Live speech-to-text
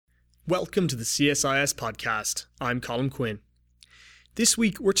Welcome to the CSIS podcast. I'm Colin Quinn. This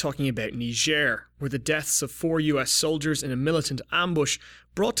week we're talking about Niger, where the deaths of 4 US soldiers in a militant ambush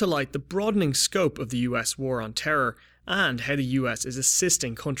brought to light the broadening scope of the US war on terror and how the US is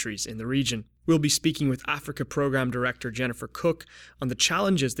assisting countries in the region. We'll be speaking with Africa Programme Director Jennifer Cook on the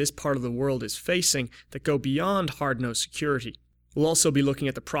challenges this part of the world is facing that go beyond hard-nosed security. We'll also be looking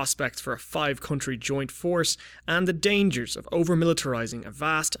at the prospects for a 5-country joint force and the dangers of over-militarising a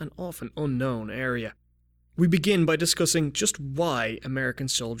vast and often unknown area. We begin by discussing just why American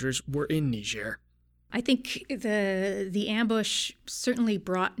soldiers were in Niger. I think the ambush certainly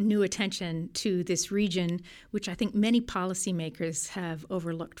brought new attention to this region, which I think many policymakers have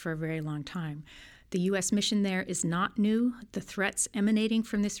overlooked for a very long time. The U.S. mission there is not new. The threats emanating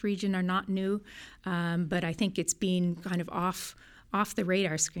from this region are not new, but I think it's been kind of off the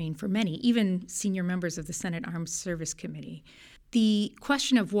radar screen for many, even senior members of the Senate Armed Service Committee. The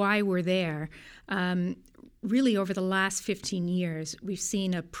question of why we're there, really over the last 15 years, we've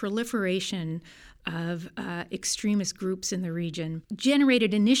seen a proliferation of extremist groups in the region,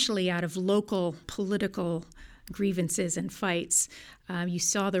 generated initially out of local political grievances and fights. You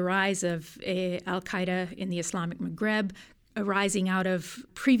saw the rise of al-Qaeda in the Islamic Maghreb, arising out of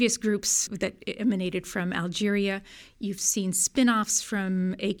previous groups that emanated from Algeria. You've seen spin-offs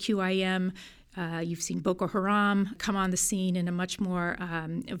from AQIM. You've seen Boko Haram come on the scene in a much more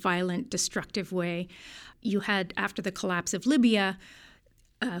violent, destructive way. You had, after the collapse of Libya,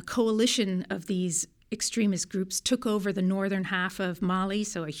 a coalition of these extremist groups took over the northern half of Mali,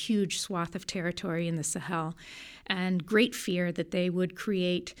 so a huge swath of territory in the Sahel, and great fear that they would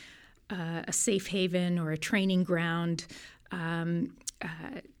create a safe haven or a training ground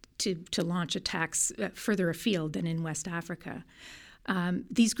to launch attacks further afield than in West Africa.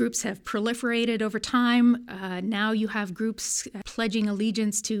 These groups have proliferated over time. Now you have groups pledging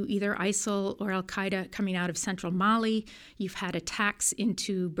allegiance to either ISIL or al-Qaeda coming out of central Mali. You've had attacks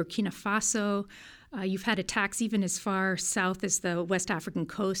into Burkina Faso. You've had attacks even as far south as the West African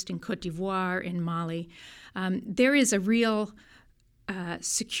coast in Côte d'Ivoire, in Mali. There is a real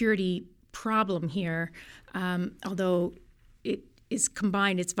security problem here, although it is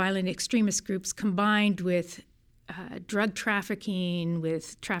combined, it's violent extremist groups combined with drug trafficking,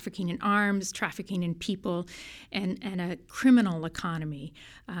 with trafficking in arms, trafficking in people, and a criminal economy.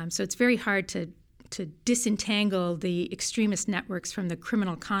 So it's very hard to disentangle the extremist networks from the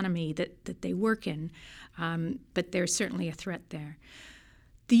criminal economy that they work in, but there's certainly a threat there.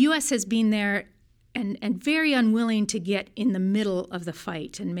 The U.S. has been there and very unwilling to get in the middle of the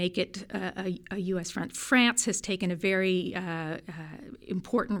fight and make it a U.S. front. France has taken a very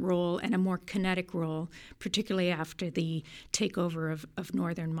important role and a more kinetic role, particularly after the takeover of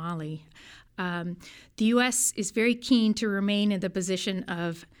northern Mali. The U.S. is very keen to remain in the position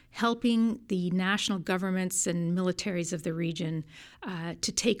of helping the national governments and militaries of the region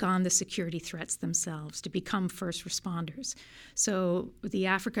to take on the security threats themselves, to become first responders. So the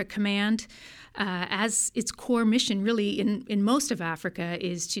Africa Command, as its core mission really in most of Africa,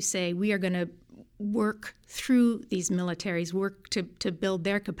 is to say we are going to work through these militaries, work to build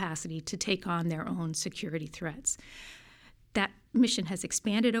their capacity to take on their own security threats. That mission has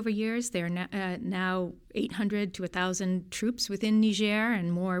expanded over years. There are now 800 to 1,000 troops within Niger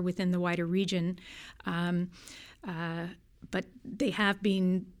and more within the wider region. But they have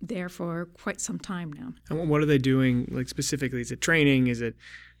been there for quite some time now. And what are they doing, like specifically? Is it training? Is it...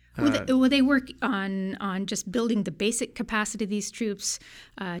 Well, they work on just building the basic capacity of these troops,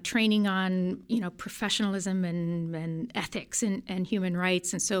 training on professionalism and ethics and human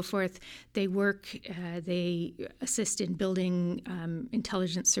rights and so forth. They they assist in building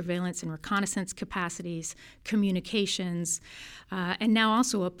intelligence, surveillance, and reconnaissance capacities, communications, and now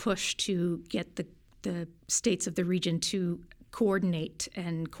also a push to get the states of the region to coordinate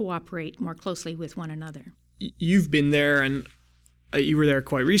and cooperate more closely with one another. You've been there, and you were there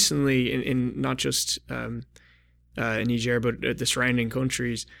quite recently in not just in Niger, but the surrounding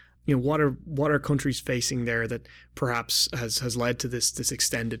countries. What are countries facing there that perhaps has led to this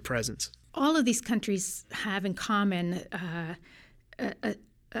extended presence? All of these countries have in common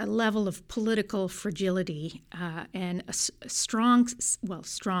a level of political fragility and a strong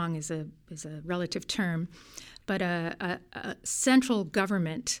is a relative term, but a central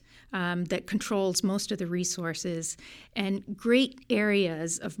government that controls most of the resources and great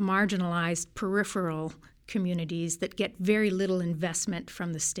areas of marginalized peripheral communities that get very little investment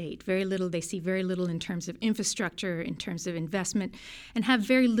from the state. They see very little in terms of infrastructure, in terms of investment, and have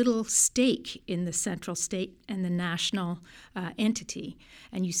very little stake in the central state and the national entity.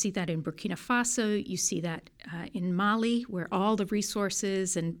 And you see that in Burkina Faso, you see that in Mali, where all the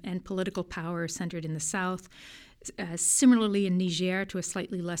resources and political power are centered in the south. Similarly in Niger, to a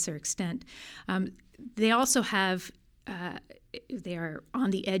slightly lesser extent. They also have they are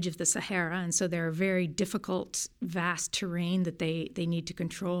on the edge of the Sahara, and so they're a very difficult, vast terrain that they need to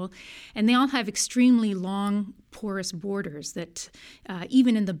control. And they all have extremely long, porous borders that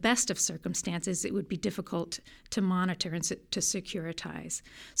even in the best of circumstances, it would be difficult to monitor and to securitize.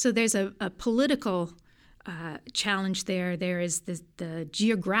 So there's a political challenge there. There is the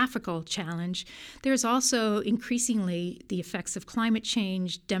geographical challenge. There's also increasingly the effects of climate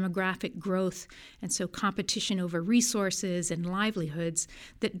change, demographic growth, and so competition over resources and livelihoods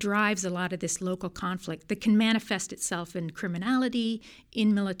that drives a lot of this local conflict that can manifest itself in criminality,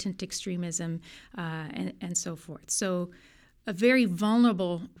 in militant extremism, and so forth. So a very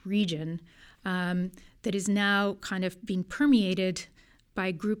vulnerable region that is now kind of being permeated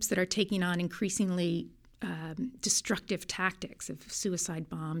by groups that are taking on increasingly destructive tactics of suicide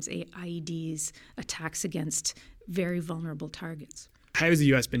bombs, IEDs, attacks against very vulnerable targets. How has the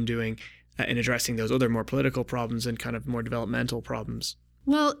U.S. been doing in addressing those other more political problems and kind of more developmental problems?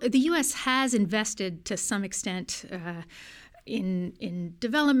 Well, the U.S. has invested to some extent in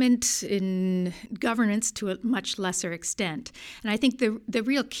development, in governance to a much lesser extent. And I think the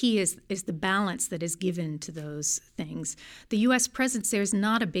real key is the balance that is given to those things. The U.S. presence, there's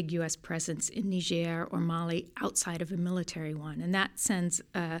not a big U.S. presence in Niger or Mali outside of a military one, and that sends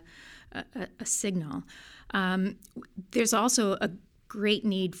a signal. There's also a great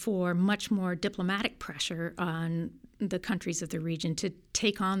need for much more diplomatic pressure on the countries of the region to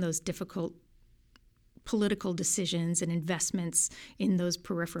take on those difficult political decisions and investments in those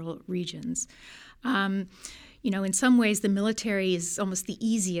peripheral regions. In some ways, the military is almost the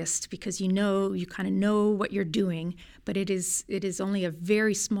easiest because you kind of know what you're doing, but it is only a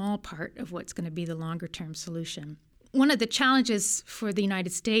very small part of what's going to be the longer-term solution. One of the challenges for the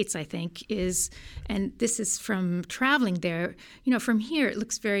United States, I think, is, and this is from traveling there, from here it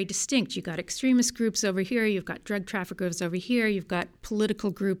looks very distinct. You've got extremist groups over here, you've got drug traffickers over here, you've got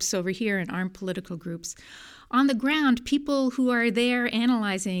political groups over here and armed political groups. On the ground, people who are there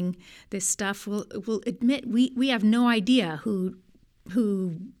analyzing this stuff will admit we have no idea who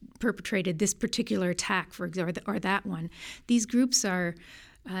perpetrated this particular attack, for example, or that one. These groups are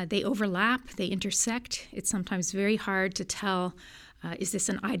they overlap, they intersect. It's sometimes very hard to tell, is this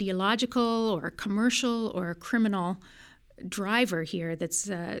an ideological or a commercial or a criminal driver here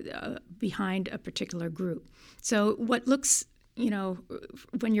that's behind a particular group. So what looks,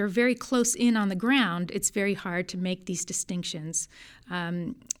 when you're very close in on the ground, it's very hard to make these distinctions.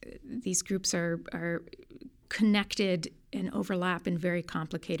 These groups are connected and overlap in very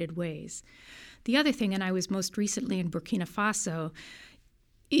complicated ways. The other thing, and I was most recently in Burkina Faso,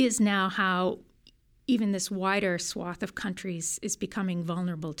 is now how even this wider swath of countries is becoming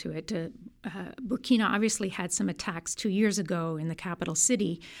vulnerable to it. Burkina obviously had some attacks 2 years ago in the capital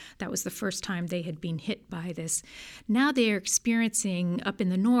city. That was the first time they had been hit by this. Now they are experiencing up in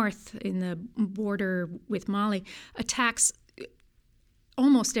the north, in the border with Mali, attacks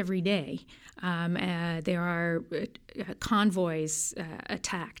almost every day. There are convoys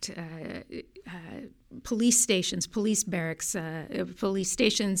attacked, police stations, police barracks, police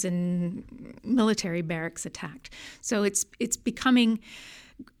stations and military barracks attacked. So it's becoming,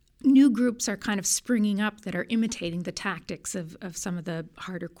 new groups are kind of springing up that are imitating the tactics of some of the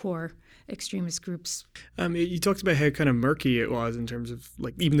harder core extremist groups. You talked about how kind of murky it was in terms of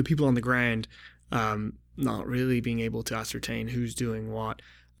like even the people on the ground not really being able to ascertain who's doing what.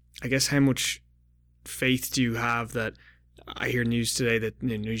 I guess how much faith do you have that, I hear news today that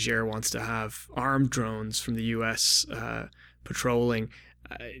Niger wants to have armed drones from the US patrolling.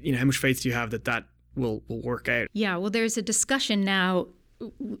 How much faith do you have that will work out? Yeah, well, there's a discussion now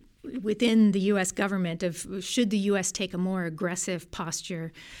within the U.S. government of should the U.S. take a more aggressive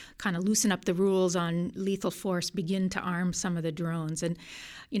posture, kind of loosen up the rules on lethal force, begin to arm some of the drones. And,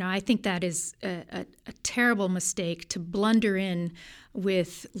 I think that is a terrible mistake to blunder in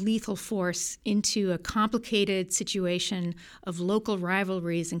with lethal force into a complicated situation of local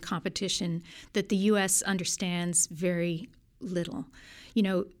rivalries and competition that the U.S. understands very little.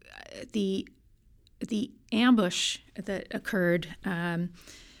 The ambush that occurred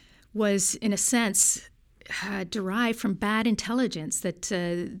was, in a sense, derived from bad intelligence, that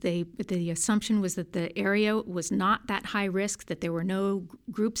the assumption was that the area was not that high risk, that there were no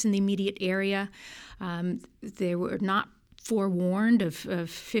groups in the immediate area. They were not forewarned of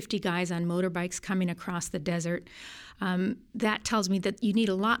 50 guys on motorbikes coming across the desert. That tells me that you need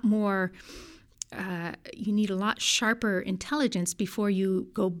a lot more, you need a lot sharper intelligence before you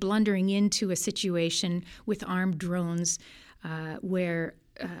go blundering into a situation with armed drones where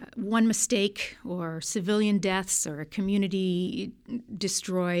one mistake or civilian deaths or a community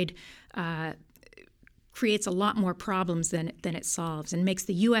destroyed creates a lot more problems than it solves, and makes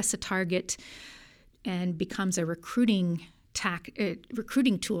the U.S. a target and becomes a recruiting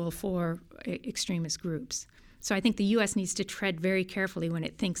tool for extremist groups. So I think the U.S. needs to tread very carefully when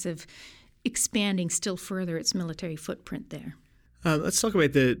it thinks of expanding still further its military footprint there. Let's talk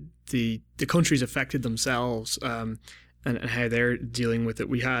about the countries affected themselves and how they're dealing with it.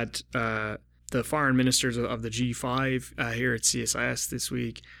 We had the foreign ministers of the G5 here at CSIS this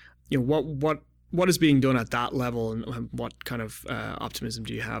week. What is being done at that level, and what kind of optimism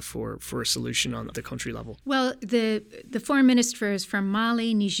do you have for a solution on the country level? Well, the foreign ministers from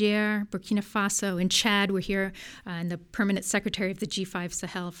Mali, Niger, Burkina Faso, and Chad were here, and the permanent secretary of the G5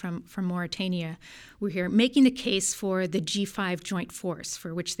 Sahel from Mauritania were here, making the case for the G5 joint force,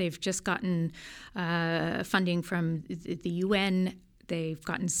 for which they've just gotten funding from the UN. They've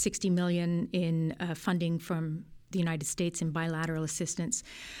gotten $60 million in funding from the United States in bilateral assistance.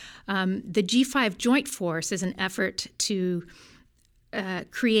 The G5 Joint Force is an effort to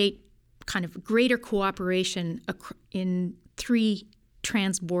create kind of greater cooperation in 3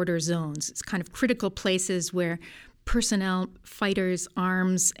 trans-border zones. It's kind of critical places where personnel, fighters,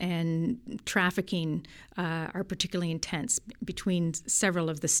 arms, and trafficking are particularly intense between several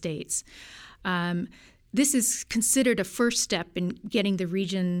of the states. This is considered a first step in getting the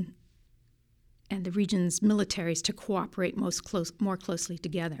region and the region's militaries to cooperate more closely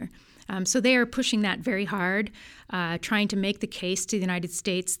together. So they are pushing that very hard, trying to make the case to the United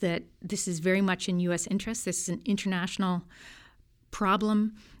States that this is very much in U.S. interest. This is an international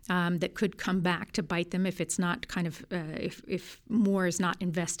problem that could come back to bite them if it's not kind of if more is not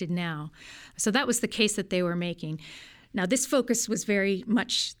invested now. So that was the case that they were making. Now, this focus was very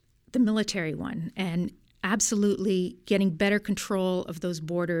much the military one, and absolutely getting better control of those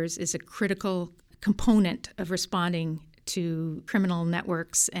borders is a critical component of responding to criminal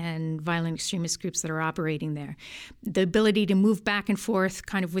networks and violent extremist groups that are operating there. The ability to move back and forth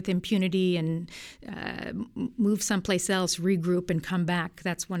kind of with impunity and move someplace else, regroup, and come back,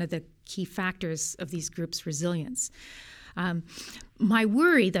 that's one of the key factors of these groups' resilience. My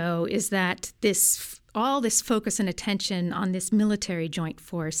worry, though, is that all this focus and attention on this military joint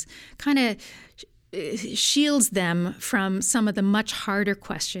force kind of shields them from some of the much harder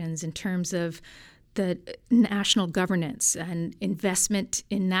questions in terms of the national governance and investment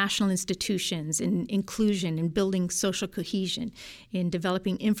in national institutions, in inclusion, in building social cohesion, in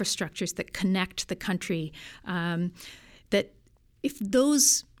developing infrastructures that connect the country. That if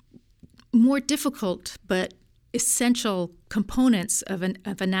those more difficult but essential components of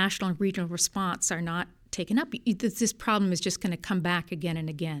a national and regional response are not taken up, this problem is just going to come back again and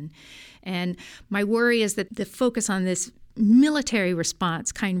again. And my worry is that the focus on this military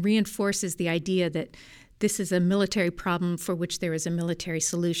response kind of reinforces the idea that this is a military problem for which there is a military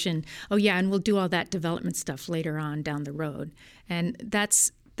solution. Oh yeah, and we'll do all that development stuff later on down the road. And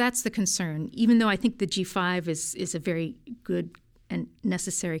that's the concern. Even though I think the G5 is a very good and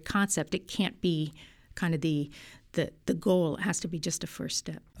necessary concept, it can't be kind of the goal. It has to be just a first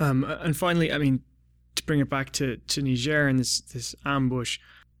step. And finally, I mean, to bring it back to Niger and this ambush,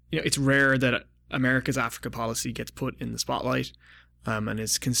 it's rare that America's Africa policy gets put in the spotlight and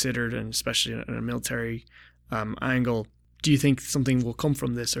is considered, and especially in a military angle. Do you think something will come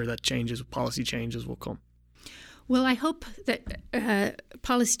from this, or that policy changes will come? Well, I hope that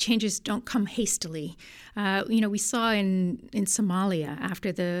policy changes don't come hastily. We saw in Somalia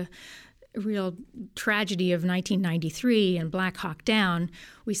after the real tragedy of 1993 and Black Hawk Down,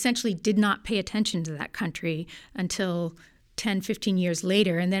 we essentially did not pay attention to that country until 10, 15 years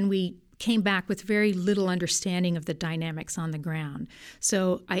later, and then we came back with very little understanding of the dynamics on the ground.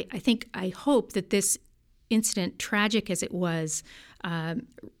 So I hope that this incident, tragic as it was,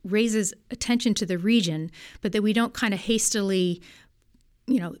 raises attention to the region, but that we don't kind of hastily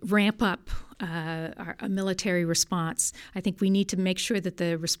ramp up a military response. I think we need to make sure that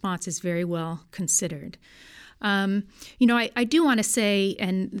the response is very well considered. I do want to say,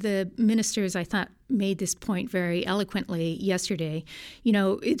 and the ministers, I thought, made this point very eloquently yesterday,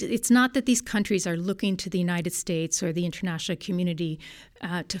 it's not that these countries are looking to the United States or the international community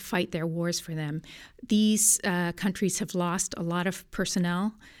to fight their wars for them. These countries have lost a lot of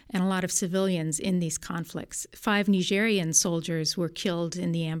personnel and a lot of civilians in these conflicts. 5 Nigerian soldiers were killed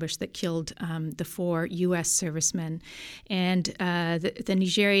in the ambush that killed the 4 U.S. servicemen. And the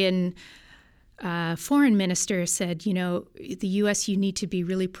Nigerian foreign minister said, the U.S., you need to be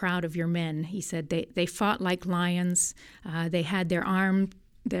really proud of your men. He said they fought like lions. They had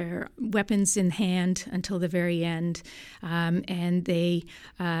their weapons in hand until the very end, and they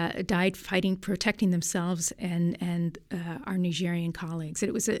died fighting, protecting themselves and our Nigerian colleagues.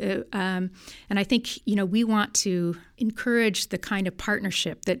 It was and I think we want to encourage the kind of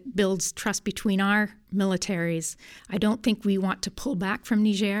partnership that builds trust between our militaries. I don't think we want to pull back from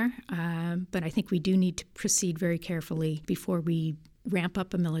Niger, but I think we do need to proceed very carefully before we ramp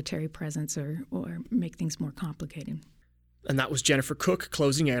up a military presence or make things more complicated. And that was Jennifer Cook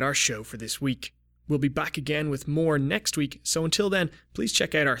closing out our show for this week. We'll be back again with more next week, so until then, please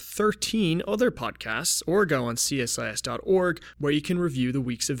check out our 13 other podcasts or go on csis.org where you can review the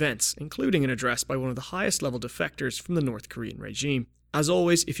week's events, including an address by one of the highest level defectors from the North Korean regime. As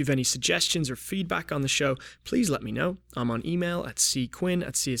always, if you have any suggestions or feedback on the show, please let me know. I'm on email at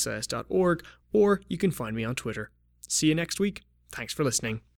cquinn@csis.org, or you can find me on Twitter. See you next week. Thanks for listening.